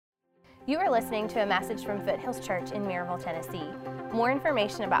You are listening to a message from Foothills Church in Maryville, Tennessee. More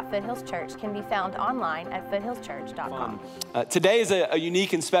information about Foothills Church can be found online at foothillschurch.com. Today is a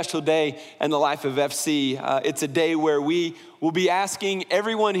unique and special day in the life of FC. It's a day where we will be asking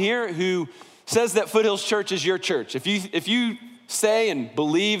everyone here who says that Foothills Church is your church. If you say and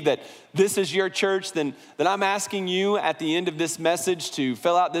believe that this is your church, then I'm asking you at the end of this message to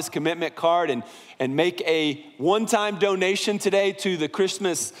fill out this commitment card and make a one-time donation today to the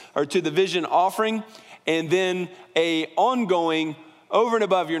Christmas or to the Vision offering, and then a ongoing over and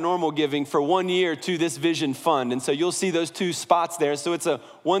above your normal giving for 1 year to this Vision Fund. And so you'll see those two spots there. So it's a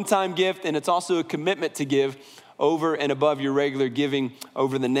one-time gift, and it's also a commitment to give over and above your regular giving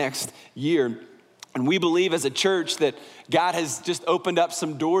over the next year. And we believe as a church that God has just opened up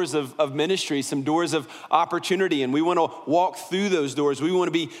some doors of ministry, some doors of opportunity, and we want to walk through those doors. We want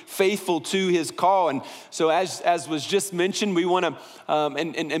to be faithful to his call. And so as was just mentioned, we want to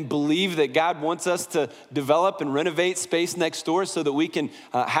and believe that God wants us to develop and renovate space next door so that we can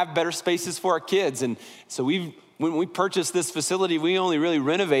have better spaces for our kids. And so when we purchased this facility, we only really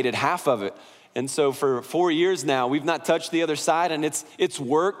renovated half of it. And so for 4 years now, we've not touched the other side, and it's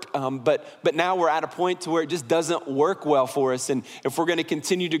worked, but now we're at a point to where it just doesn't work well for us. And if we're going to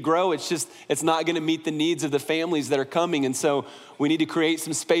continue to grow, it's not going to meet the needs of the families that are coming. And so we need to create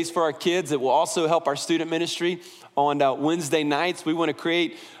some space for our kids. It will also help our student ministry. On Wednesday nights, we want to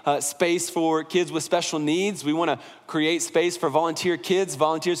create space for kids with special needs. We want to create space for volunteer kids,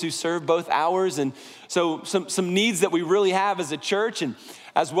 volunteers who serve both hours. And so some needs that we really have as a church. And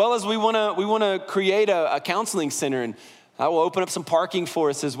as well as we want to create a counseling center, and I will open up some parking for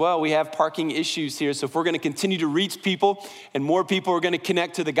us as well. We have parking issues here. So if we're going to continue to reach people and more people are going to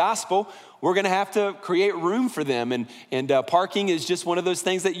connect to the gospel, we're going to have to create room for them. And parking is just one of those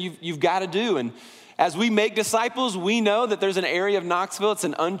things that you've got to do. And as we make disciples, we know that there's an area of Knoxville. It's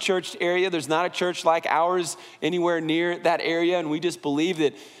an unchurched area. There's not a church like ours anywhere near that area. And we just believe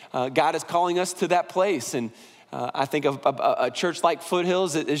that God is calling us to that place. And I think a church like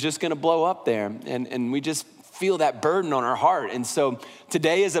Foothills is just going to blow up there. And we just feel that burden on our heart. And so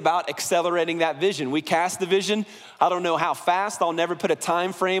today is about accelerating that vision. We cast the vision. I don't know how fast. I'll never put a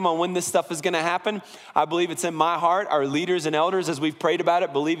time frame on when this stuff is going to happen. I believe it's in my heart. Our leaders and elders, as we've prayed about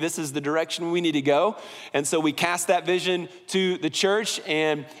it, believe this is the direction we need to go. And so we cast that vision to the church,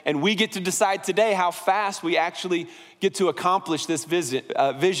 and we get to decide today how fast we actually get to accomplish this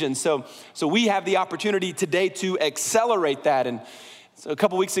vision. So we have the opportunity today to accelerate that. And so a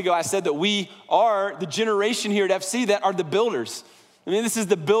couple weeks ago, I said that we are the generation here at FC that are the builders. I mean, this is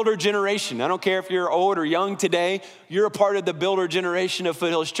the builder generation. I don't care if you're old or young today, you're a part of the builder generation of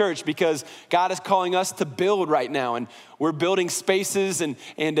Foothills Church because God is calling us to build right now. And we're building spaces and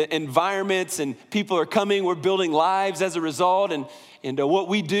environments, and people are coming. We're building lives as a result. And what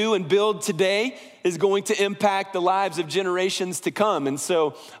we do and build today is going to impact the lives of generations to come. And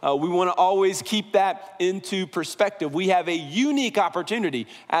so we want to always keep that into perspective. We have a unique opportunity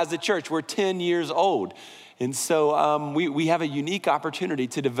as a church. We're 10 years old. And so we have a unique opportunity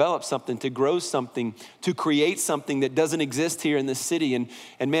to develop something, to grow something, to create something that doesn't exist here in this city.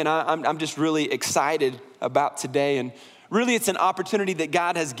 And man, I'm just really excited about today. And really, it's an opportunity that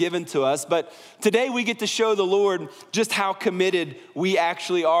God has given to us. But today we get to show the Lord just how committed we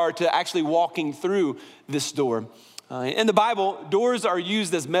actually are to actually walking through this door. In the Bible, doors are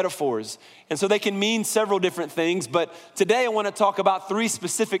used as metaphors. And so they can mean several different things. But today I want to talk about 3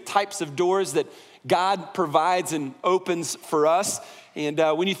 specific types of doors that God provides and opens for us. And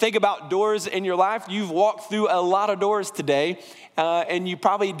when you think about doors in your life, you've walked through a lot of doors today, and you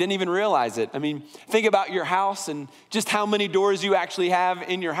probably didn't even realize it. I mean, think about your house and just how many doors you actually have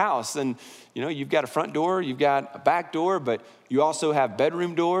in your house. And, you know, you've got a front door, you've got a back door, but you also have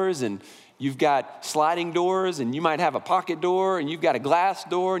bedroom doors, and you've got sliding doors, and you might have a pocket door, and you've got a glass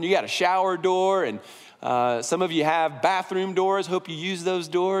door, and you got a shower door, and some of you have bathroom doors. Hope you use those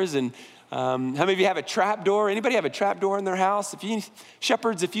doors. And how many of you have a trap door? Anybody have a trap door in their house?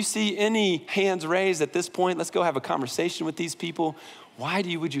 Shepherds, if you see any hands raised at this point, let's go have a conversation with these people. Why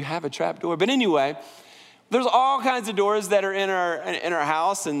would you have a trap door? But anyway, there's all kinds of doors that are in our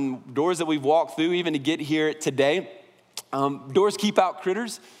house, and doors that we've walked through even to get here today. Doors keep out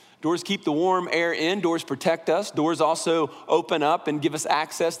critters. Doors keep the warm air in. Doors protect us. Doors also open up and give us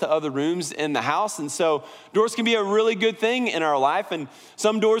access to other rooms in the house. And so doors can be a really good thing in our life. And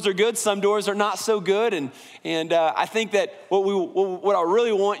some doors are good. Some doors are not so good. And I think that what I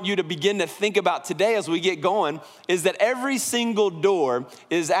really want you to begin to think about today as we get going is that every single door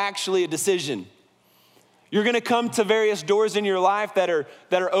is actually a decision. You're gonna come to various doors in your life that are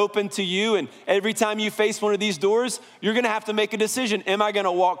open to you, and every time you face one of these doors, you're gonna have to make a decision. Am I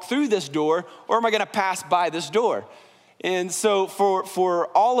gonna walk through this door, or am I gonna pass by this door? And so for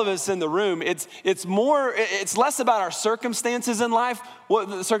all of us in the room, it's less about our circumstances in life, what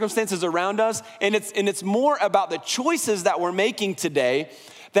the circumstances around us, and it's more about the choices that we're making today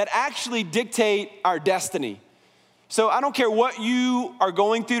that actually dictate our destiny. So I don't care what you are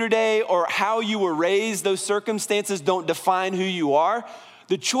going through today or how you were raised, those circumstances don't define who you are.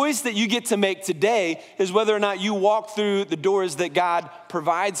 The choice that you get to make today is whether or not you walk through the doors that God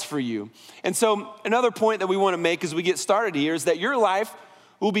provides for you. And so another point that we want to make as we get started here is that your life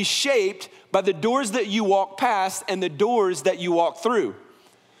will be shaped by the doors that you walk past and the doors that you walk through.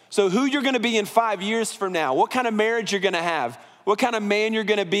 So who you're going to be in 5 years from now, what kind of marriage you're going to have, what kind of man you're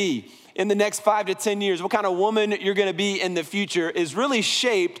going to be in the next 5 to 10 years, what kind of woman you're going to be in the future is really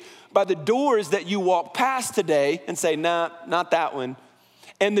shaped by the doors that you walk past today and say, nah, not that one,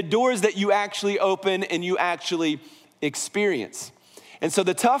 and the doors that you actually open and you actually experience. And so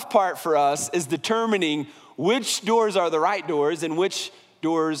the tough part for us is determining which doors are the right doors and which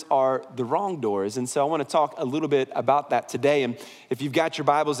doors are the wrong doors. And so I want to talk a little bit about that today. And if you've got your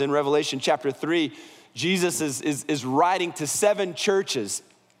Bibles in Revelation chapter 3, Jesus is writing to 7 churches.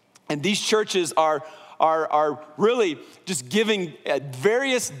 And these churches are really just giving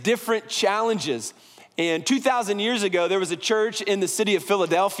various different challenges. And 2,000 years ago, there was a church in the city of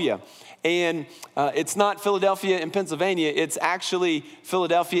Philadelphia. And it's not Philadelphia in Pennsylvania, it's actually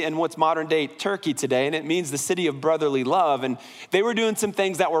Philadelphia in what's modern day Turkey today. And it means the city of brotherly love. And they were doing some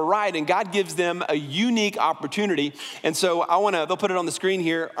things that were right, and God gives them a unique opportunity. And so they'll put it on the screen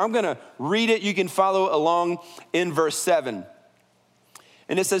here. I'm gonna read it. You can follow along in verse 7.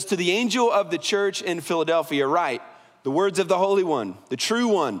 And it says, to the angel of the church in Philadelphia write, the words of the Holy One, the true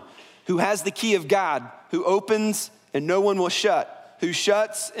one, who has the key of God, who opens and no one will shut, who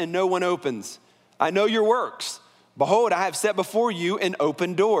shuts and no one opens. I know your works. Behold, I have set before you an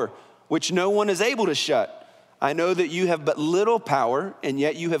open door, which no one is able to shut. I know that you have but little power, and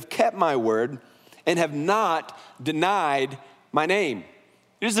yet you have kept my word and have not denied my name.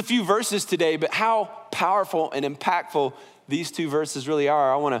 There's a few verses today, but how powerful and impactful these 2 verses really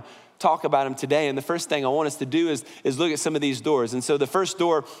are. I want to talk about them today. And the first thing I want us to do is look at some of these doors. And so the first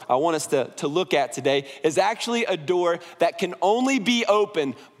door I want us to look at today is actually a door that can only be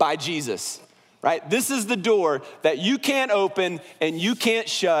opened by Jesus, right? This is the door that you can't open and you can't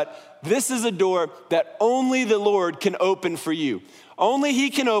shut. This is a door that only the Lord can open for you. Only he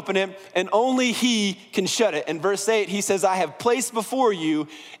can open it, and only he can shut it. In verse 8, he says, I have placed before you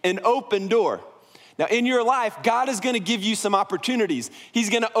an open door. Now, in your life, God is going to give you some opportunities. He's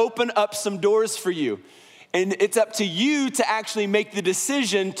going to open up some doors for you. And it's up to you to actually make the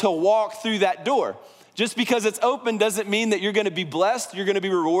decision to walk through that door. Just because it's open doesn't mean that you're going to be blessed, you're going to be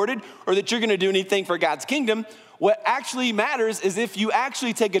rewarded, or that you're going to do anything for God's kingdom. What actually matters is if you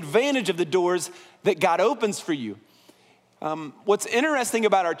actually take advantage of the doors that God opens for you. What's interesting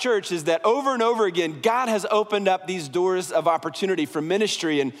about our church is that over and over again, God has opened up these doors of opportunity for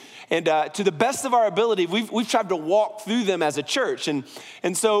ministry, and to the best of our ability, we've tried to walk through them as a church.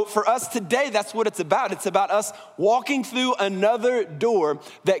 And so for us today, that's what it's about. It's about us walking through another door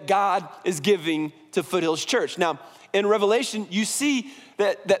that God is giving to Foothills Church. Now, in Revelation, you see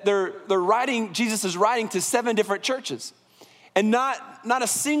that they're writing, Jesus is writing to 7 different churches. And not a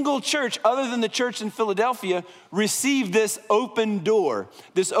single church other than the church in Philadelphia received this open door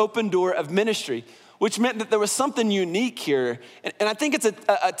of ministry, which meant that there was something unique here. And I think it's a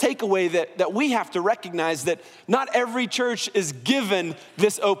takeaway that we have to recognize that not every church is given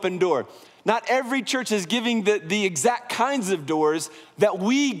this open door. Not every church is giving the exact kinds of doors that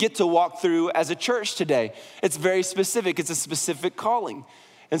we get to walk through as a church today. It's very specific. It's a specific calling.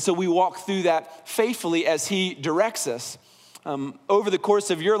 And so we walk through that faithfully as he directs us. Over the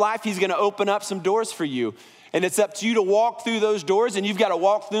course of your life, he's going to open up some doors for you. And it's up to you to walk through those doors, and you've got to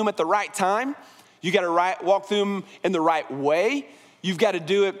walk through them at the right time. You got to walk through them in the right way. You've got to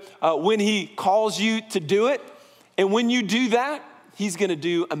do it when he calls you to do it. And when you do that, he's going to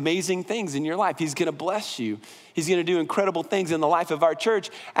do amazing things in your life. He's going to bless you. He's going to do incredible things in the life of our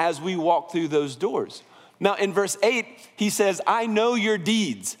church as we walk through those doors. Now, in verse 8, he says, I know your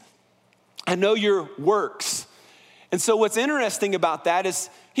deeds. I know your works. And so what's interesting about that is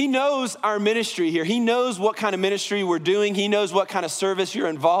he knows our ministry here. He knows what kind of ministry we're doing. He knows what kind of service you're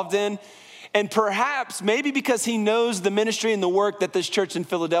involved in. And perhaps, maybe because he knows the ministry and the work that this church in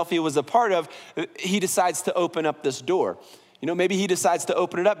Philadelphia was a part of, he decides to open up this door. Maybe he decides to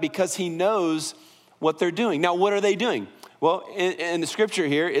open it up because he knows what they're doing. Now, what are they doing? Well, in the scripture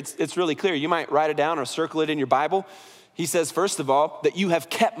here, it's really clear. You might write it down or circle it in your Bible. He says, first of all, that you have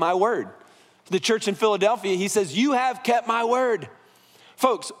kept my word. The church in Philadelphia, he says, you have kept my word.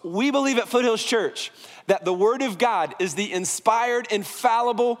 Folks, we believe at Foothills Church that the word of God is the inspired,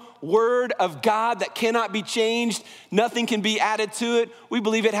 infallible word of God that cannot be changed. Nothing can be added to it. We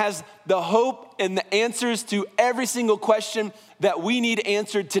believe it has the hope and the answers to every single question that we need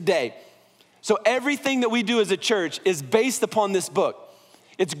answered today. So everything that we do as a church is based upon this book.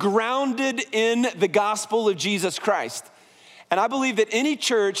 It's grounded in the gospel of Jesus Christ. And I believe that any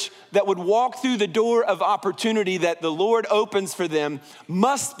church that would walk through the door of opportunity that the Lord opens for them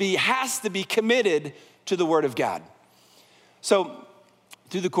has to be committed to the word of God. So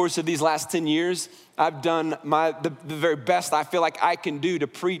through the course of these last 10 years, I've done the very best I feel like I can do to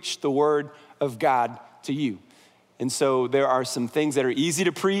preach the word of God to you. And so there are some things that are easy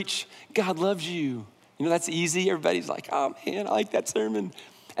to preach. God loves you. You know, that's easy. Everybody's like, oh man, I like that sermon.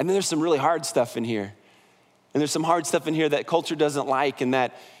 And then there's some really hard stuff in here. And there's some hard stuff in here that culture doesn't like and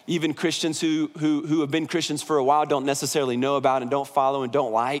that even Christians who have been Christians for a while don't necessarily know about and don't follow and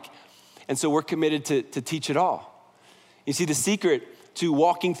don't like. And so we're committed to teach it all. You see, the secret to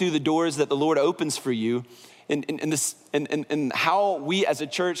walking through the doors that the Lord opens for you and how we as a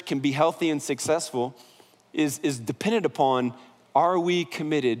church can be healthy and successful is dependent upon, are we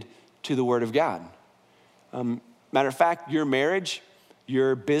committed to the word of God? Matter of fact, your marriage,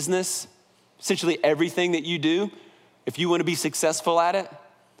 your business, essentially everything that you do, if you want to be successful at it,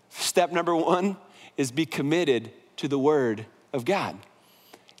 step number one is be committed to the word of God.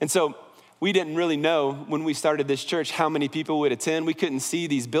 And so we didn't really know when we started this church how many people would attend. We couldn't see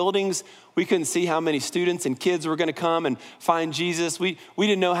these buildings. We couldn't see how many students and kids were going to come and find Jesus. We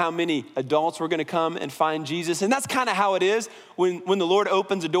didn't know how many adults were going to come and find Jesus. And that's kind of how it is when the Lord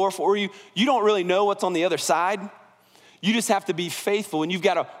opens a door for you. You don't really know what's on the other side. You just have to be faithful and you've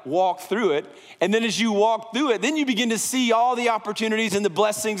got to walk through it. And then as you walk through it, then you begin to see all the opportunities and the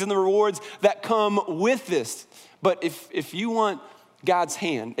blessings and the rewards that come with this. But if you want God's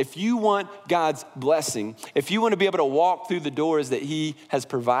hand, if you want God's blessing, if you want to be able to walk through the doors that he has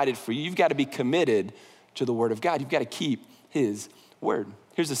provided for you, you've got to be committed to the word of God. You've got to keep his word.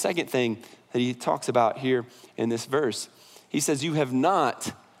 Here's the second thing that he talks about here in this verse. He says, you have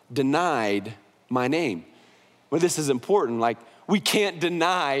not denied my name. Well, this is important. Like, we can't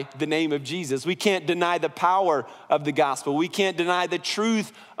deny the name of Jesus. We can't deny the power of the gospel. We can't deny the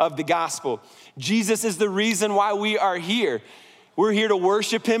truth of the gospel. Jesus is the reason why we are here. We're here to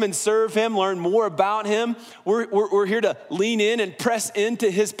worship him and serve him, learn more about him. We're here to lean in and press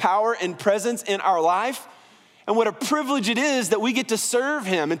into his power and presence in our life. And what a privilege it is that we get to serve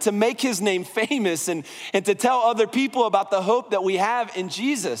him and to make his name famous and to tell other people about the hope that we have in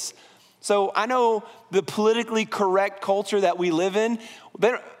Jesus. So I know the politically correct culture that we live in,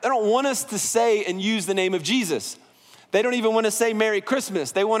 they don't want us to say and use the name of Jesus. They don't even want to say Merry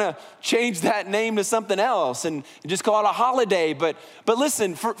Christmas. They want to change that name to something else and just call it a holiday. But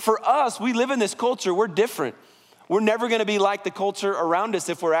listen, for us, we live in this culture. We're different. We're never going to be like the culture around us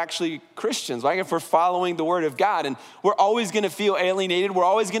if we're actually Christians, like if we're following the word of God. And we're always going to feel alienated. We're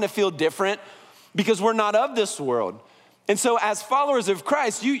always going to feel different because we're not of this world. And so as followers of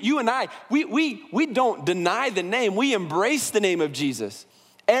Christ, you and I, we don't deny the name. We embrace the name of Jesus.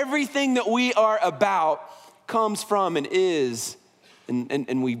 Everything that we are about comes from and is,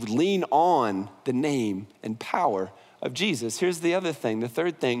 and we lean on the name and power of Jesus. Here's the other thing, the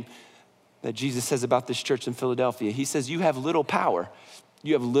third thing that Jesus says about this church in Philadelphia. He says, you have little power.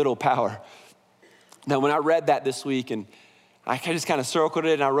 You have little power. Now, when I read that this week, and I just kind of circled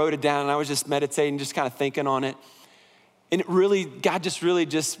it, and I wrote it down, and I was just meditating, just kind of thinking on it. And God just really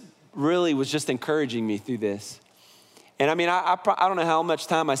was just encouraging me through this. And I mean, I don't know how much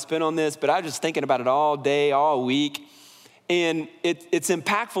time I spent on this, but I was just thinking about it all day, all week. And it's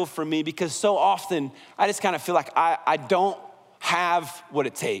impactful for me because so often I just kind of feel like I don't have what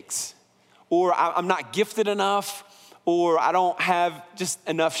it takes. Or I'm not gifted enough, or I don't have just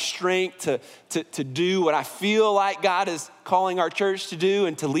enough strength to do what I feel like God is calling our church to do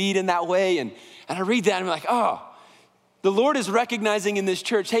and to lead in that way. And I read that and I'm like, oh, the Lord is recognizing in this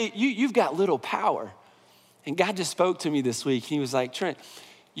church, hey, you've got little power. And God just spoke to me this week. He was like, Trent,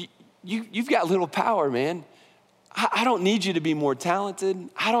 you've got little power, man. I don't need you to be more talented.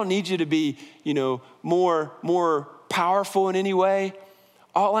 I don't need you to be, more powerful in any way.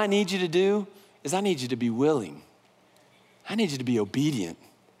 All I need you to do is I need you to be willing. I need you to be obedient.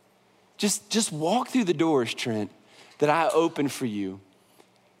 Just walk through the doors, Trent, that I open for you.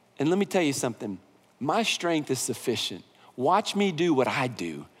 And let me tell you something. My strength is sufficient. Watch me do what I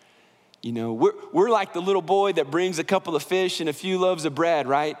do. You know, we're like the little boy that brings a couple of fish and a few loaves of bread,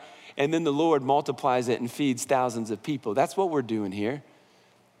 right? And then the Lord multiplies it and feeds thousands of people. That's what we're doing here.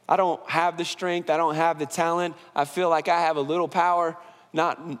 I don't have the strength. I don't have the talent. I feel like I have a little power,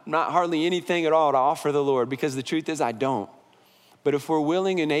 not hardly anything at all to offer the Lord, because the truth is I don't. But if we're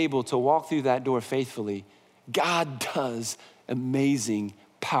willing and able to walk through that door faithfully, God does amazing,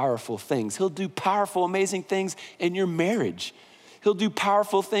 powerful things. He'll do powerful, amazing things in your marriage. He'll do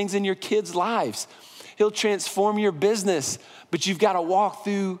powerful things in your kids' lives. He'll transform your business, but you've got to walk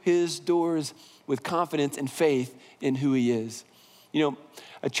through his doors with confidence and faith in who he is. You know,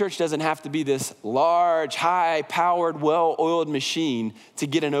 a church doesn't have to be this large, high-powered, well-oiled machine to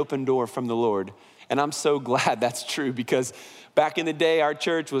get an open door from the Lord. And I'm so glad that's true, because back in the day, our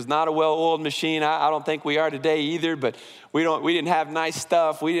church was not a well-oiled machine. I don't think we are today either, but we didn't have nice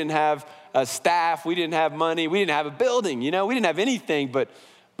stuff. We didn't have a staff. We didn't have money. We didn't have a building. You know, we didn't have anything, but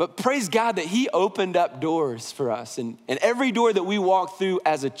praise God that he opened up doors for us. And every door that we walked through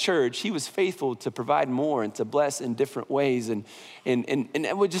as a church, he was faithful to provide more and to bless in different ways. And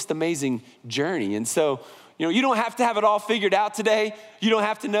it was just an amazing journey. And so, you know, you don't have to have it all figured out today. You don't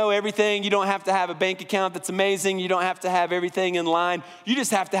have to know everything. You don't have to have a bank account that's amazing. You don't have to have everything in line. You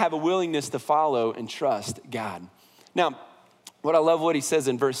just have to have a willingness to follow and trust God. Now, I love what he says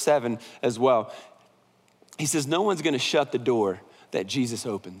in verse 7 as well. He says, no one's going to shut the door that Jesus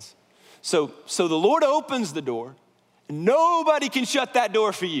opens. So the Lord opens the door. And nobody can shut that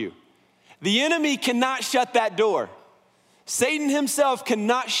door for you. The enemy cannot shut that door. Satan himself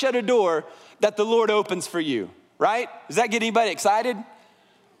cannot shut a door that the Lord opens for you, right? Does that get anybody excited?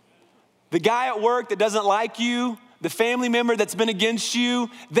 The guy at work that doesn't like you, the family member that's been against you,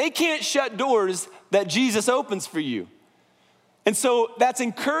 they can't shut doors that Jesus opens for you. And so that's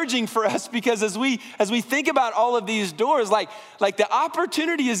encouraging for us, because as we think about all of these doors, like the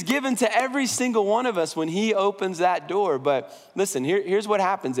opportunity is given to every single one of us when he opens that door. But listen, here's what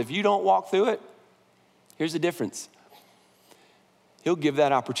happens. If you don't walk through it, here's the difference. He'll give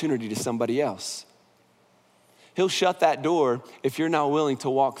that opportunity to somebody else. He'll shut that door if you're not willing to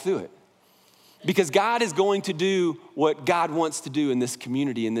walk through it. Because God is going to do what God wants to do in this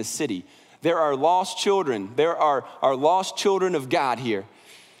community, in this city. There are lost children. There are lost children of God here.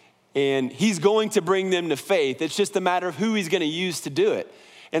 And he's going to bring them to faith. It's just a matter of who he's going to use to do it.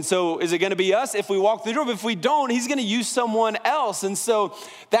 And so is it going to be us if we walk through the door? But if we don't, he's going to use someone else. And so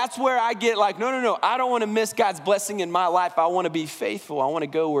that's where I get like, no. I don't want to miss God's blessing in my life. I want to be faithful. I want to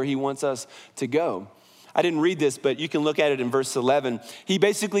go where he wants us to go. I didn't read this, but you can look at it in verse 11. He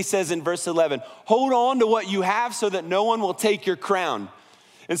basically says in verse 11, hold on to what you have so that no one will take your crown.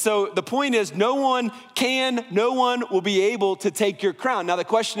 And so the point is, no one will be able to take your crown. Now the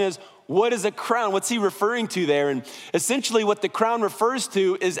question is, what is a crown? What's he referring to there? And essentially what the crown refers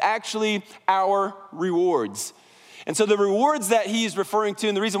to is actually our rewards. And so the rewards that he's referring to,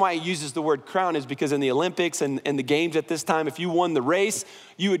 and the reason why he uses the word crown is because in the Olympics and the games at this time, if you won the race,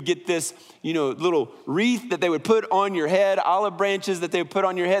 you would get this, little wreath that they would put on your head, olive branches that they would put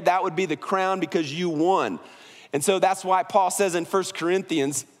on your head. That would be the crown because you won. And so that's why Paul says in 1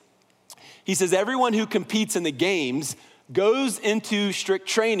 Corinthians, he says, everyone who competes in the games goes into strict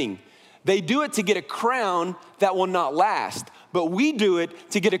training. They do it to get a crown that will not last, but we do it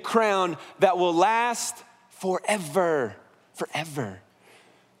to get a crown that will last forever.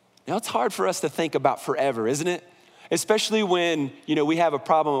 Now, it's hard for us to think about forever, isn't it? Especially when, we have a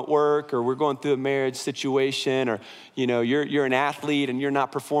problem at work, or we're going through a marriage situation, or, you're an athlete and you're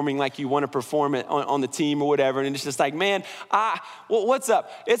not performing like you want to perform on the team or whatever. And it's just like, man, what's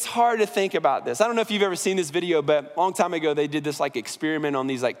up? It's hard to think about this. I don't know if you've ever seen this video, but a long time ago, they did this experiment on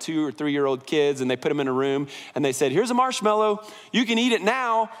these 2 or 3 year old kids, and they put them in a room and they said, here's a marshmallow. You can eat it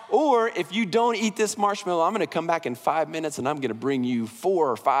now, or if you don't eat this marshmallow, I'm going to come back in 5 minutes and I'm going to bring you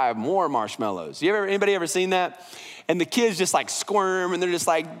 4 or 5 more marshmallows. Anybody ever seen that? And the kids just squirm, and they're just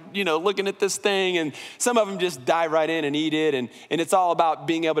looking at this thing, and some of them just dive right in and eat it. And it's all about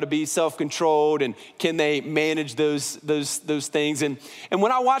being able to be self-controlled, and can they manage those things. And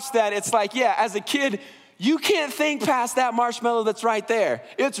when I watch that, it's as a kid, you can't think past that marshmallow that's right there.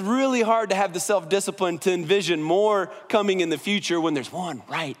 It's really hard to have the self-discipline to envision more coming in the future when there's one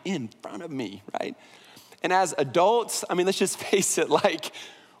right in front of me, right? And as adults, let's just face it,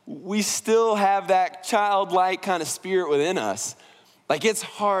 we still have that childlike kind of spirit within us. It's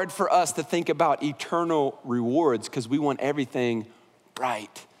hard for us to think about eternal rewards because we want everything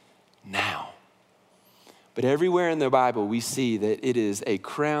right now. But everywhere in the Bible, we see that it is a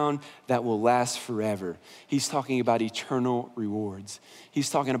crown that will last forever. He's talking about eternal rewards. He's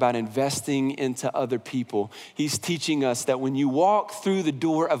talking about investing into other people. He's teaching us that when you walk through the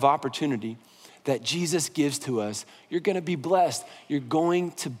door of opportunity that Jesus gives to us, you're gonna be blessed. You're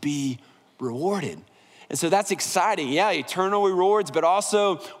going to be rewarded. And so that's exciting. Yeah, eternal rewards, but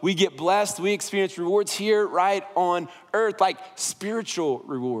also we get blessed. We experience rewards here right on earth, like spiritual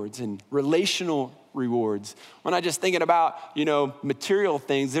rewards and relational rewards. We're not just thinking about, material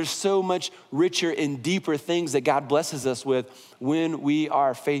things. There's so much richer and deeper things that God blesses us with when we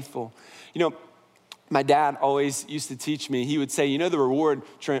are faithful. My dad always used to teach me, he would say, the reward,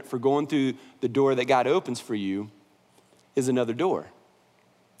 Trent, for going through the door that God opens for you is another door.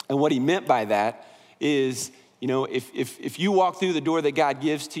 And what he meant by that is, if you walk through the door that God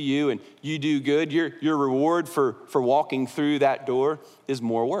gives to you and you do good, your reward for walking through that door is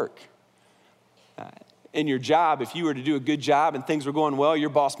more work. In your job, if you were to do a good job and things were going well, your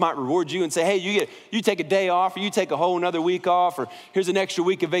boss might reward you and say, hey, you take a day off, or you take a whole another week off, or here's an extra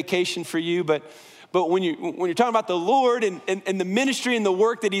week of vacation for you. But when you're talking about the Lord and the ministry and the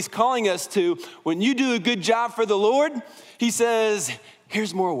work that he's calling us to, when you do a good job for the Lord, he says,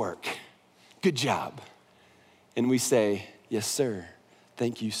 here's more work. Good job. And we say, yes, sir.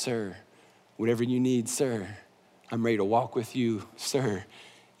 Thank you, sir. Whatever you need, sir. I'm ready to walk with you, sir.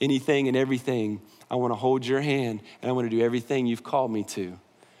 Anything and everything. I want to hold your hand and I want to do everything you've called me to,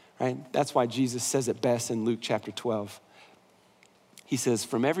 right? That's why Jesus says it best in Luke chapter 12. He says,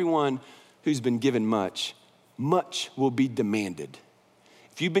 from everyone who's been given much, much will be demanded.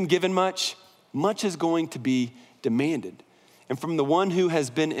 If you've been given much, much is going to be demanded. And from the one who has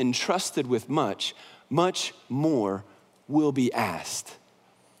been entrusted with much, much more will be asked.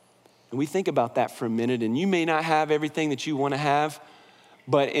 And we think about that for a minute, and you may not have everything that you want to have,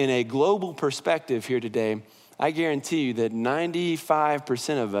 but in a global perspective here today, I guarantee you that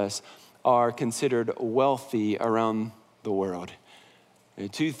 95% of us are considered wealthy around the world.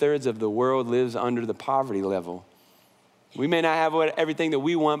 2/3 of the world lives under the poverty level. We may not have everything that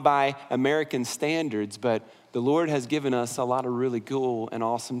we want by American standards, but the Lord has given us a lot of really cool and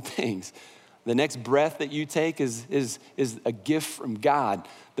awesome things. The next breath that you take is a gift from God.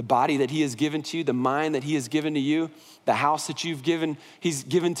 The body that he has given to you, the mind that he has given to you, the house that he's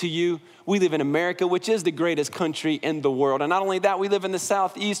given to you. We live in America, which is the greatest country in the world. And not only that, we live in the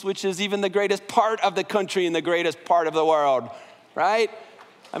Southeast, which is even the greatest part of the country and the greatest part of the world, right?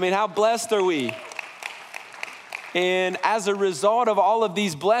 I mean, how blessed are we? And as a result of all of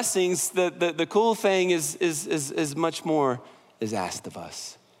these blessings, the cool thing is much more is asked of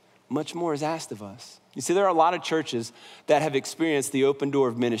us. Much more is asked of us. You see, there are a lot of churches that have experienced the open door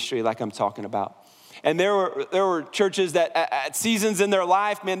of ministry like I'm talking about. And there were churches that at seasons in their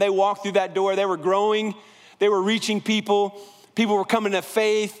life, man, they walked through that door. They were growing. They were reaching people. People were coming to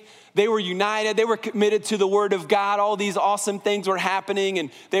faith. They were united. They were committed to the word of God. All these awesome things were happening, and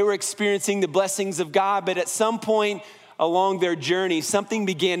they were experiencing the blessings of God. But at some point along their journey, something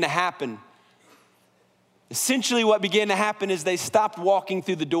began to happen. Essentially, what began to happen is they stopped walking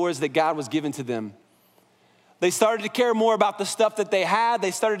through the doors that God was giving to them. They started to care more about the stuff that they had.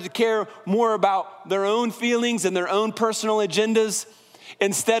 They started to care more about their own feelings and their own personal agendas.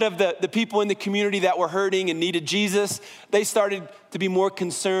 Instead of the people in the community that were hurting and needed Jesus, they started to be more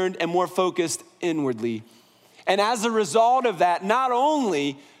concerned and more focused inwardly. And as a result of that, not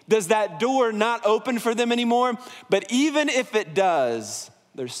only does that door not open for them anymore, but even if it does,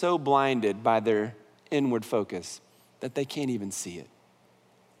 they're so blinded by their inward focus that they can't even see it.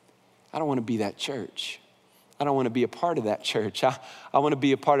 I don't want to be that church. I don't want to be a part of that church. I want to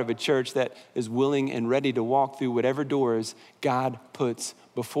be a part of a church that is willing and ready to walk through whatever doors God puts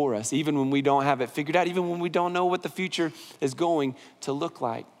before us, even when we don't have it figured out, even when we don't know what the future is going to look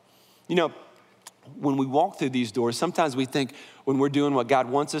like. You know, when we walk through these doors, sometimes we think when we're doing what God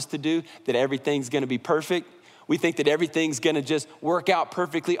wants us to do, that everything's going to be perfect. We think that everything's going to just work out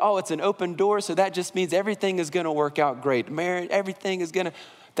perfectly. Oh, it's an open door, so that just means everything is going to work out great. Marriage, everything is going to...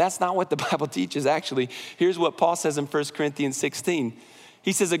 That's not what the Bible teaches, actually. Here's what Paul says in 1 Corinthians 16.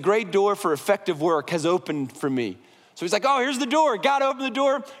 He says, a great door for effective work has opened for me. So he's like, oh, here's the door. God opened the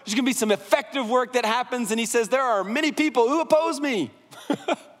door. There's going to be some effective work that happens. And he says, there are many people who oppose me.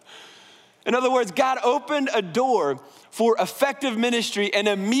 In other words, God opened a door for effective ministry, and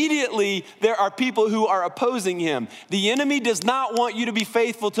immediately there are people who are opposing him. The enemy does not want you to be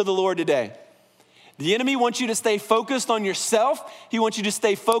faithful to the Lord today. The enemy wants you to stay focused on yourself. He wants you to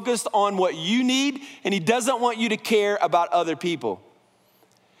stay focused on what you need, and he doesn't want you to care about other people.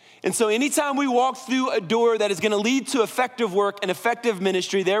 And so anytime we walk through a door that is going to lead to effective work and effective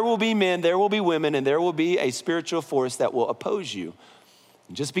ministry, there will be men, there will be women, and there will be a spiritual force that will oppose you.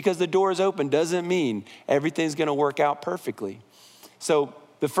 And just because the door is open doesn't mean everything's going to work out perfectly. So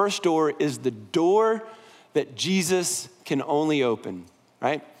the first door is the door that Jesus can only open,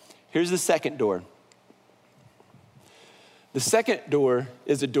 right? Here's the second door. The second door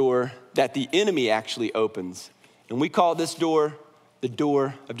is a door that the enemy actually opens. And we call this door the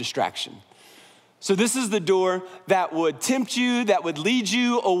door of distraction. So this is the door that would tempt you, that would lead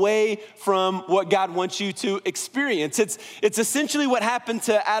you away from what God wants you to experience. It's essentially what happened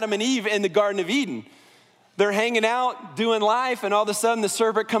to Adam and Eve in the Garden of Eden. They're hanging out, doing life, and all of a sudden the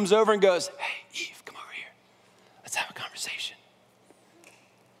serpent comes over and goes, "Hey, Eve, come over here. Let's have a conversation.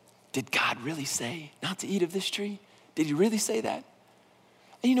 Did God really say not to eat of this tree? Did he really say that?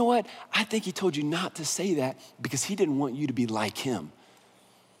 And you know what? I think he told you not to say that because he didn't want you to be like him."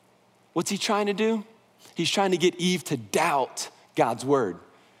 What's he trying to do? He's trying to get Eve to doubt God's word,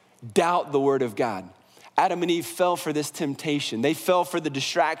 doubt the word of God. Adam and Eve fell for this temptation. They fell for the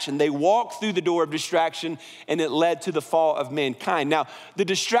distraction. They walked through the door of distraction, and it led to the fall of mankind. Now, the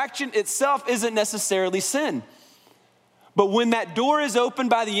distraction itself isn't necessarily sin. But when that door is opened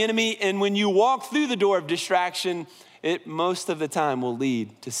by the enemy, and when you walk through the door of distraction, it most of the time will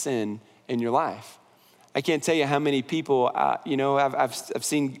lead to sin in your life. I can't tell you how many people, I've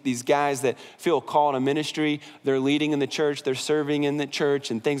seen these guys that feel called to ministry. They're leading in the church, they're serving in the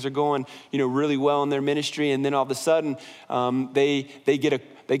church, and things are going, really well in their ministry. And then all of a sudden, they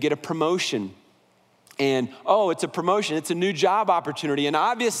get a promotion. And, it's a promotion, it's a new job opportunity. And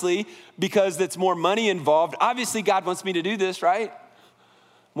obviously, because it's more money involved, obviously God wants me to do this, right?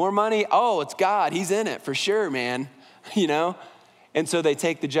 More money, it's God, he's in it for sure, man. And so they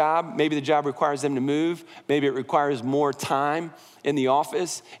take the job. Maybe the job requires them to move. Maybe it requires more time in the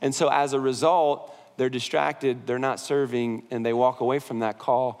office. And so as a result, they're distracted, they're not serving, and they walk away from that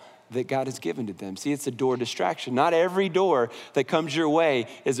call that God has given to them. See, it's a door distraction. Not every door that comes your way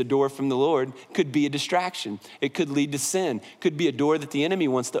is a door from the Lord. It could be a distraction. It could lead to sin. It could be a door that the enemy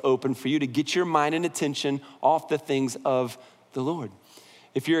wants to open for you to get your mind and attention off the things of the Lord.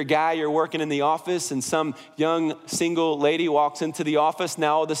 If you're a guy, you're working in the office and some young single lady walks into the office,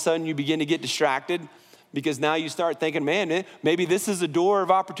 now all of a sudden you begin to get distracted because now you start thinking, man, maybe this is a door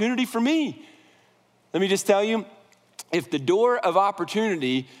of opportunity for me. Let me just tell you, if the door of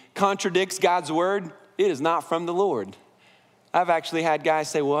opportunity contradicts God's word, it is not from the Lord. I've actually had guys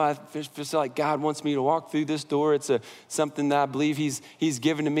say, well, I feel like God wants me to walk through this door. It's something that I believe he's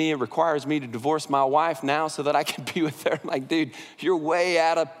given to me. It requires me to divorce my wife now so that I can be with her. I'm like, dude, you're way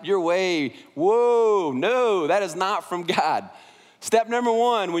out of your way. Whoa, no, that is not from God. Step number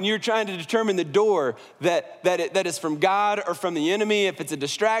one, when you're trying to determine the door that is from God or from the enemy, if it's a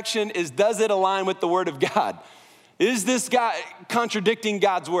distraction, is does it align with the word of God? Is this guy contradicting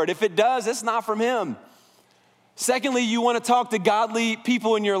God's word? If it does, it's not from him. Secondly, you want to talk to godly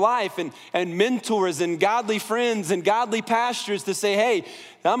people in your life and mentors and godly friends and godly pastors to say, hey,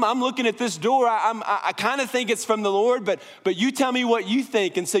 I'm looking at this door. I kind of think it's from the Lord, but you tell me what you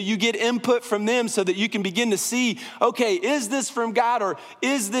think. And so you get input from them so that you can begin to see, okay, is this from God or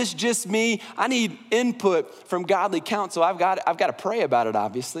is this just me? I need input from godly counsel. I've got to pray about it,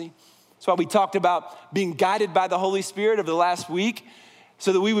 obviously. That's why we talked about being guided by the Holy Spirit over the last week.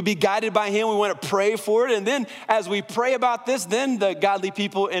 So that we would be guided by him. We want to pray for it. And then as we pray about this, then the godly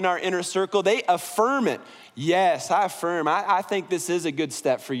people in our inner circle, they affirm it. Yes, I affirm. I think this is a good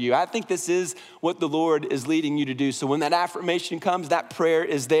step for you. I think this is what the Lord is leading you to do. So when that affirmation comes, that prayer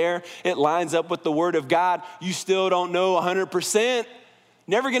is there. It lines up with the word of God. You still don't know 100%.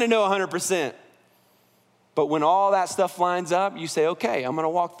 Never going to know 100%. But when all that stuff lines up, you say, okay, I'm going to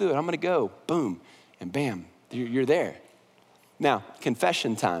walk through it. I'm going to go. Boom. And bam, you're there. Now,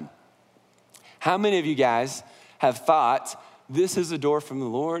 confession time. How many of you guys have thought, this is a door from the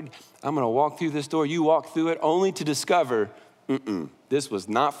Lord, I'm gonna walk through this door, you walk through it only to discover, this was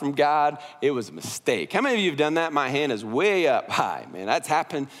not from God, it was a mistake. How many of you have done that? My hand is way up high, man. That's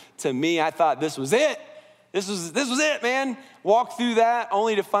happened to me. I thought this was it. This was it, man. Walk through that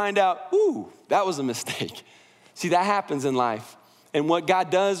only to find out, that was a mistake. See, that happens in life. And what God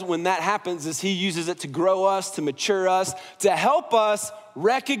does when that happens is he uses it to grow us, to mature us, to help us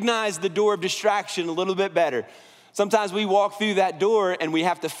recognize the door of distraction a little bit better. Sometimes we walk through that door and we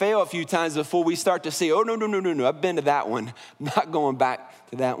have to fail a few times before we start to see, no, I've been to that one. I'm not going back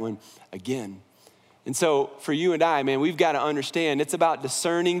to that one again. And so for you and I, man, we've got to understand it's about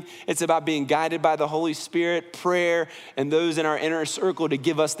discerning. It's about being guided by the Holy Spirit, prayer, and those in our inner circle to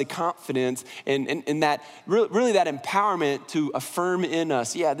give us the confidence and that really that empowerment to affirm in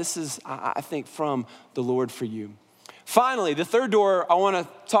us, yeah, this is, I think, from the Lord for you. Finally, the third door I want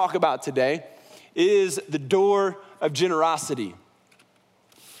to talk about today is the door of generosity.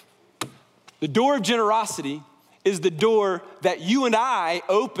 The door of generosity is the door that you and I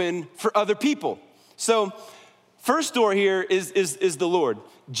open for other people. So first door here is the Lord.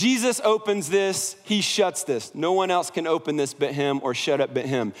 Jesus opens this, he shuts this. No one else can open this but him or shut up but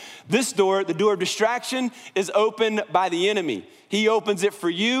him. This door, the door of distraction, is opened by the enemy. He opens it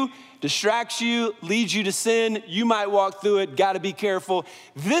for you, distracts you, leads you to sin. You might walk through it, gotta be careful.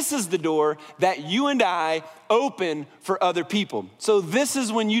 This is the door that you and I open for other people. So this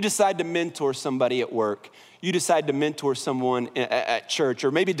is when you decide to mentor somebody at work. You decide to mentor someone at church, or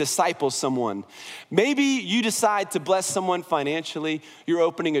maybe disciple someone. Maybe you decide to bless someone financially. You're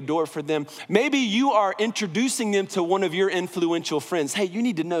opening a door for them. Maybe you are introducing them to one of your influential friends. Hey, you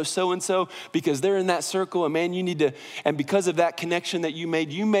need to know so-and-so because they're in that circle, and man, you need to, and because of that connection that you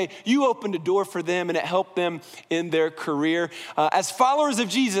made, you opened a door for them and it helped them in their career. As followers of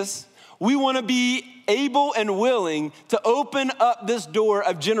Jesus, we want to be able and willing to open up this door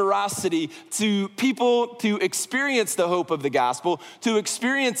of generosity to people to experience the hope of the gospel, to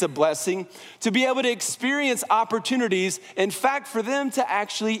experience a blessing, to be able to experience opportunities, in fact, for them to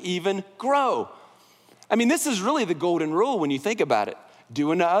actually even grow. I mean, this is really the golden rule when you think about it.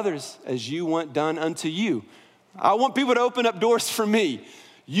 Do unto others as you want done unto you. I want people to open up doors for me.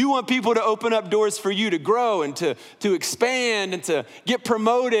 You want people to open up doors for you to grow and to expand and to get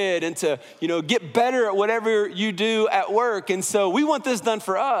promoted and to, get better at whatever you do at work. And so we want this done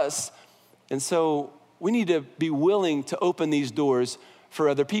for us. And so we need to be willing to open these doors for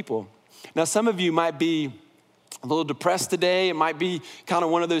other people. Now, some of you might be a little depressed today. It might be kind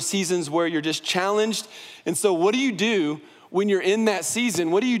of one of those seasons where you're just challenged. And so what do you do when you're in that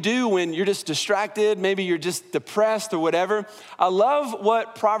season? What do you do when you're just distracted? Maybe you're just depressed or whatever. I love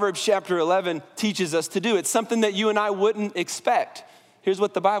what Proverbs chapter 11 teaches us to do. It's something that you and I wouldn't expect. Here's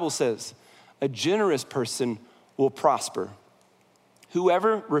what the Bible says. A generous person will prosper.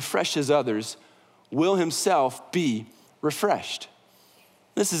 Whoever refreshes others will himself be refreshed.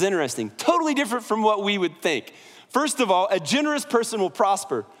 This is interesting. Totally different from what we would think. First of all, a generous person will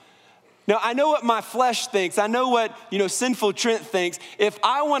prosper. Now, I know what my flesh thinks. I know what, sinful Trent thinks. If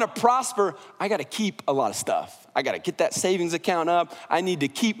I want to prosper, I got to keep a lot of stuff. I got to get that savings account up. I need to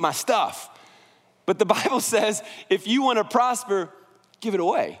keep my stuff. But the Bible says, if you want to prosper, give it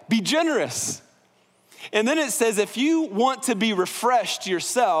away. Be generous. And then it says, if you want to be refreshed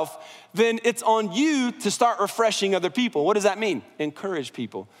yourself, then it's on you to start refreshing other people. What does that mean? Encourage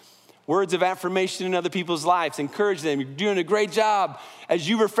people. Words of affirmation in other people's lives. Encourage them. You're doing a great job. As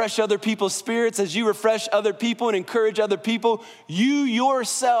you refresh other people's spirits, as you refresh other people and encourage other people, you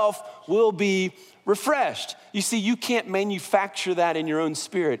yourself will be refreshed. You see, you can't manufacture that in your own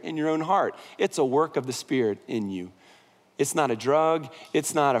spirit, in your own heart. It's a work of the Spirit in you. It's not a drug.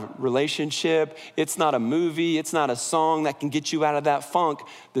 It's not a relationship. It's not a movie. It's not a song that can get you out of that funk.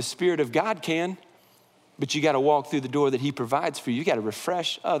 The Spirit of God can. But you got to walk through the door that he provides for you. You got to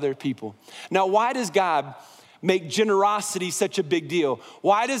refresh other people. Now, why does God make generosity such a big deal?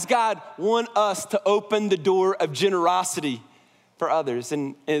 Why does God want us to open the door of generosity for others?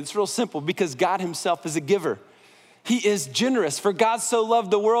 And it's real simple, because God himself is a giver. He is generous. For God so loved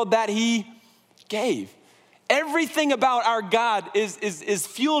the world that he gave. Everything about our God is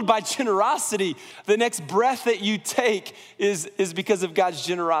fueled by generosity. The next breath that you take is because of God's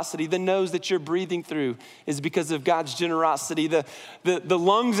generosity. The nose that you're breathing through is because of God's generosity. The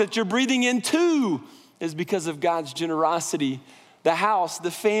lungs that you're breathing into is because of God's generosity. The house, the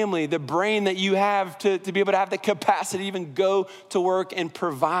family, the brain that you have to be able to have the capacity to even go to work and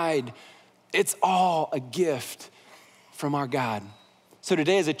provide. It's all a gift from our God. So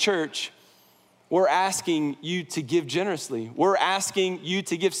today as a church, we're asking you to give generously. We're asking you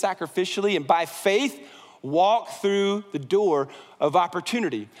to give sacrificially, and by faith, walk through the door of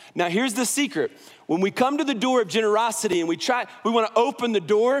opportunity. Now, here's the secret. When we come to the door of generosity and we want to open the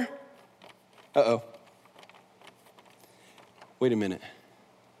door. Wait a minute.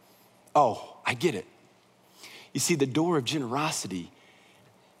 Oh, I get it. You see, the door of generosity,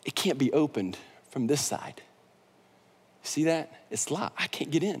 it can't be opened from this side. See that? It's locked. I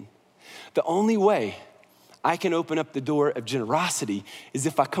can't get in. The only way I can open up the door of generosity is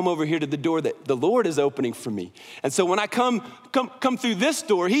if I come over here to the door that the Lord is opening for me. And so when I come through this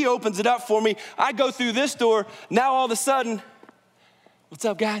door, he opens it up for me. I go through this door. Now all of a sudden, what's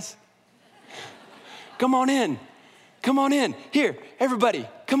up, guys? Come on in. Come on in. Here, everybody,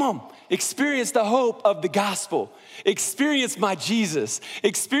 come on. Experience the hope of the gospel. Experience my Jesus.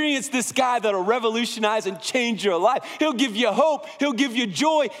 Experience this guy that'll revolutionize and change your life. He'll give you hope. He'll give you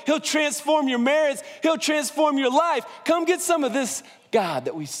joy. He'll transform your marriage. He'll transform your life. Come get some of this God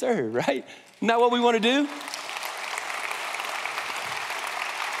that we serve, right? Isn't that what we want to do?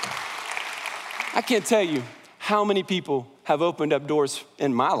 I can't tell you how many people have opened up doors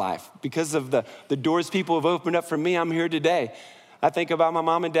in my life. Because of the doors people have opened up for me, I'm here today. I think about my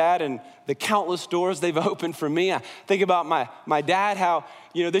mom and dad and the countless doors they've opened for me. I think about my dad, how,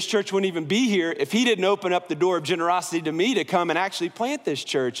 this church wouldn't even be here if he didn't open up the door of generosity to me to come and actually plant this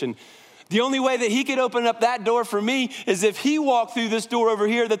church. And the only way that he could open up that door for me is if he walked through this door over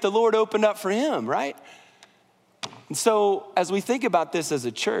here that the Lord opened up for him, right? And so as we think about this as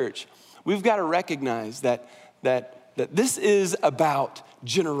a church, we've got to recognize that this is about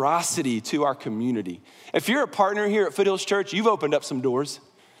generosity to our community. If you're a partner here at Foothills Church, you've opened up some doors,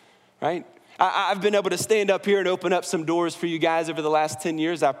 right? I've been able to stand up here and open up some doors for you guys over the last 10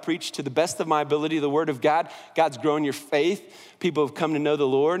 years. I've preached to the best of my ability the word of God. God's grown your faith. People have come to know the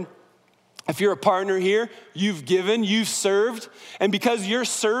Lord. If you're a partner here, you've given, you've served, and because you're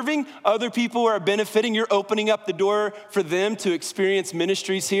serving, other people are benefiting. You're opening up the door for them to experience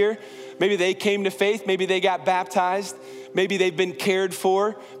ministries here. Maybe they came to faith, maybe they got baptized, maybe they've been cared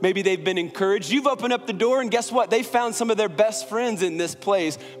for, maybe they've been encouraged. You've opened up the door, and guess what? They found some of their best friends in this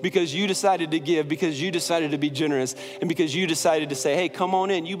place because you decided to give, because you decided to be generous, and because you decided to say, hey, come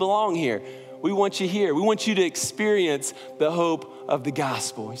on in, you belong here. We want you here. We want you to experience the hope of the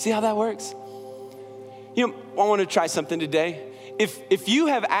gospel. You see how that works? I want to try something today. If you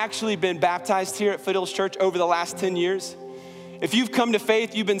have actually been baptized here at Foothills Church over the last 10 years, if you've come to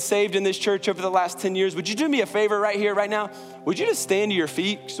faith, you've been saved in this church over the last 10 years, would you do me a favor right here, right now? Would you just stand to your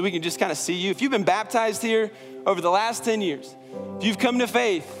feet so we can just kind of see you? If you've been baptized here over the last 10 years, if you've come to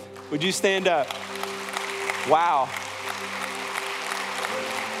faith, would you stand up? Wow.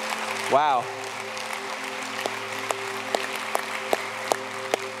 Wow.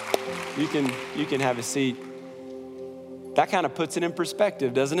 You can have a seat. That kind of puts it in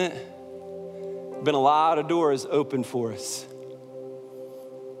perspective, doesn't it? Been a lot of doors open for us.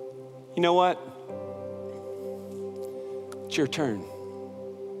 You know what? It's your turn.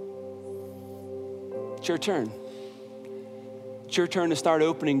 It's your turn. It's your turn to start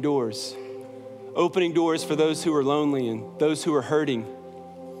opening doors. Opening doors for those who are lonely and those who are hurting,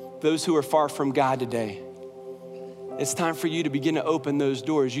 those who are far from God today. It's time for you to begin to open those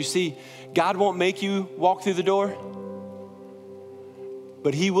doors. You see, God won't make you walk through the door,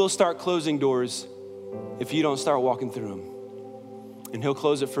 but he will start closing doors if you don't start walking through them. And he'll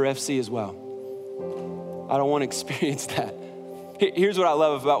close it for FC as well. I don't want to experience that. Here's what I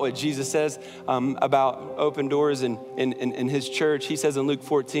love about what Jesus says about open doors in his church. He says in Luke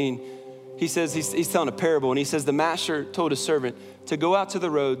 14, he says, he's telling a parable, and he says, the master told his servant to go out to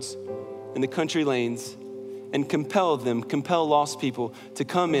the roads and the country lanes and compel lost people to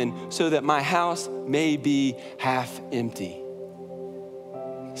come in so that my house may be half empty.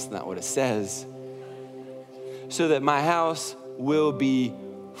 That's not what it says. So that my house will be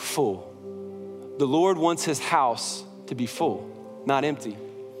full. The Lord wants his house to be full, not empty.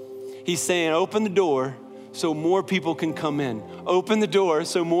 He's saying, open the door so more people can come in. Open the door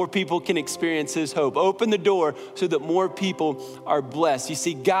so more people can experience his hope. Open the door so that more people are blessed. You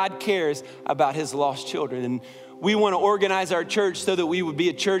see, God cares about his lost children. And we want to organize our church so that we would be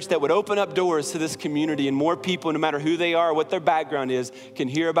a church that would open up doors to this community, and more people, no matter who they are, what their background is, can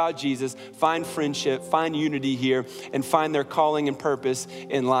hear about Jesus, find friendship, find unity here, and find their calling and purpose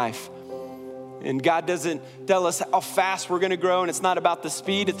in life. And God doesn't tell us how fast we're going to grow, and it's not about the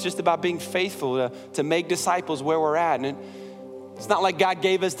speed. It's just about being faithful to make disciples where we're at. And it's not like God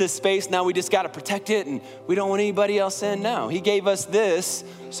gave us this space, now we just got to protect it and we don't want anybody else in. No, he gave us this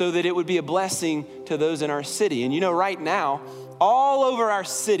so that it would be a blessing to those in our city. And right now, all over our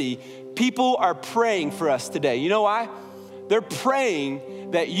city, people are praying for us today. You know why? They're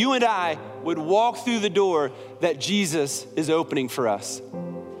praying that you and I would walk through the door that Jesus is opening for us.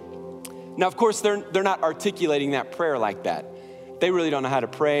 Now, of course, they're not articulating that prayer like that. They really don't know how to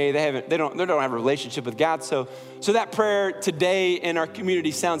pray. They don't have a relationship with God. So that prayer today in our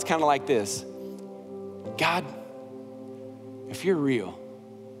community sounds kind of like this. God, if you're real,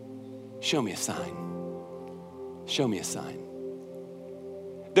 show me a sign. Show me a sign.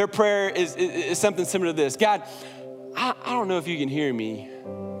 Their prayer is something similar to this. God, I don't know if you can hear me,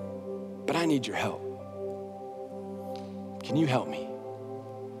 but I need your help. Can you help me?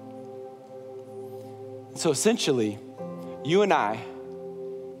 So essentially, you and I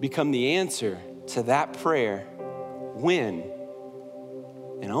become the answer to that prayer when,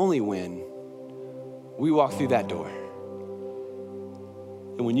 and only when, we walk through that door.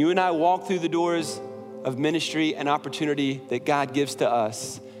 And when you and I walk through the doors of ministry and opportunity that God gives to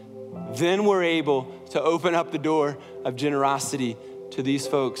us, then we're able to open up the door of generosity to these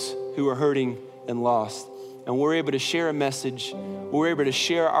folks who are hurting and lost. And we're able to share a message. We're able to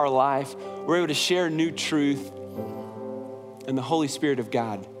share our life. We're able to share new truth. And the Holy Spirit of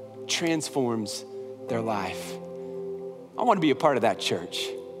God transforms their life. I want to be a part of that church.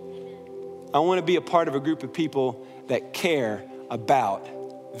 I want to be a part of a group of people that care about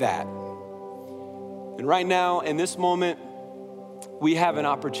that. And right now, in this moment, we have an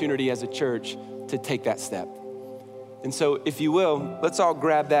opportunity as a church to take that step. And so if you will, let's all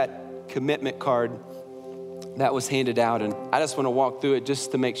grab that commitment card that was handed out. And I just want to walk through it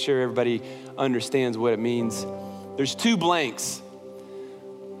just to make sure everybody understands what it means. There's 2 blanks.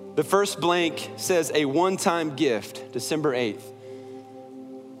 The first blank says a one-time gift, December 8th.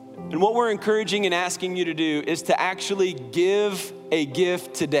 And what we're encouraging and asking you to do is to actually give a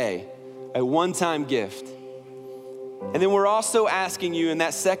gift today, a one-time gift. And then we're also asking you in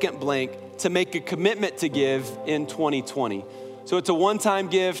that second blank to make a commitment to give in 2020. So it's a one-time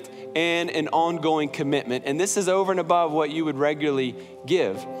gift and an ongoing commitment. And this is over and above what you would regularly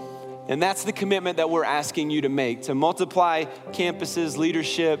give. And that's the commitment that we're asking you to make, to multiply campuses,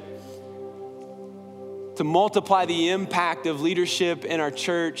 leadership, to multiply the impact of leadership in our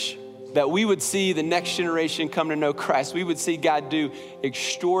church, that we would see the next generation come to know Christ. We would see God do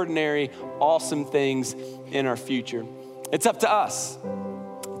extraordinary, awesome things in our future. It's up to us.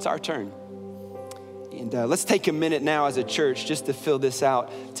 It's our turn. And let's take a minute now as a church just to fill this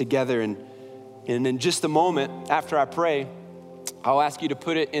out together. And in just a moment after I pray, I'll ask you to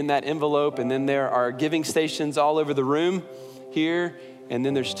put it in that envelope. And then there are giving stations all over the room here. And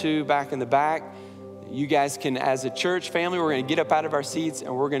then there's 2 back in the back. You guys can, as a church family, we're going to get up out of our seats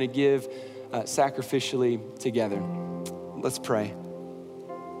and we're going to give sacrificially together. Let's pray.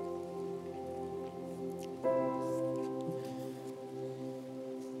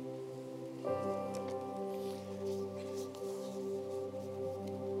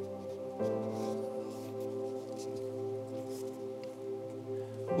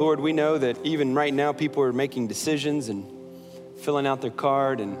 Lord, we know that even right now people are making decisions and filling out their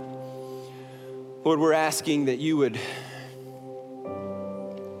card. And Lord, we're asking that you would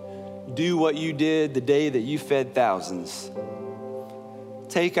do what you did the day that you fed thousands.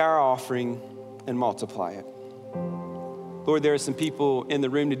 Take our offering and multiply it. Lord, there are some people in the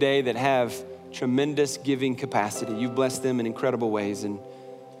room today that have tremendous giving capacity. You've blessed them in incredible ways. And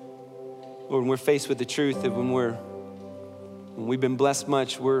Lord, when we're faced with the truth that when we've been blessed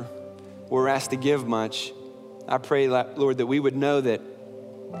much, we're asked to give much. I pray, Lord, that we would know that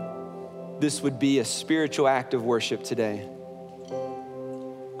this would be a spiritual act of worship today.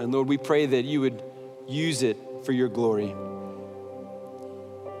 And Lord, we pray that you would use it for your glory.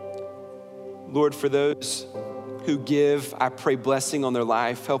 Lord, for those who give, I pray blessing on their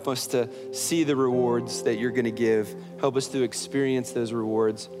life. Help us to see the rewards that you're going to give. Help us to experience those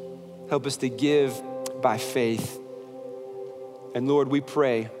rewards. Help us to give by faith. And Lord, we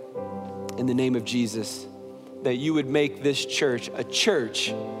pray in the name of Jesus that you would make this church a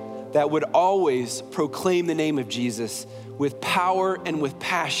church that would always proclaim the name of Jesus with power and with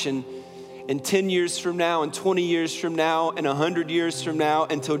passion. And 10 years from now, and 20 years from now, and 100 years from now,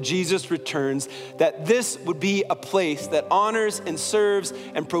 until Jesus returns, that this would be a place that honors and serves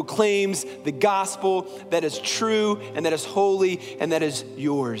and proclaims the gospel that is true and that is holy and that is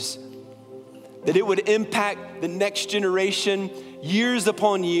yours. That it would impact the next generation years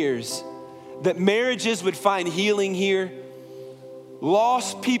upon years. That marriages would find healing here.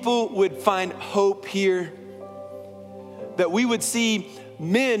 Lost people would find hope here. That we would see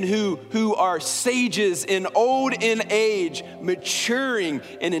men who are sages and old in age, maturing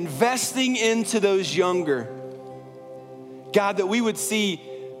and investing into those younger. God, that we would see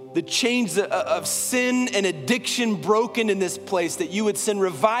the chains of sin and addiction broken in this place, that you would send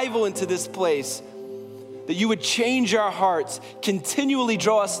revival into this place, that you would change our hearts, continually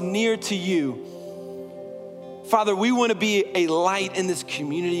draw us near to you. Father, we want to be a light in this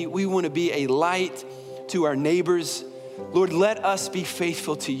community. We want to be a light to our neighbors. Lord, let us be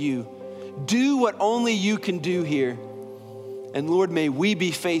faithful to you. Do what only you can do here. And Lord, may we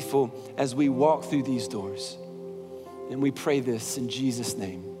be faithful as we walk through these doors. And we pray this in Jesus'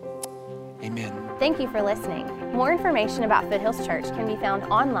 name. Amen. Thank you for listening. More information about Foothills Church can be found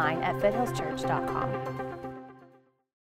online at foothillschurch.com.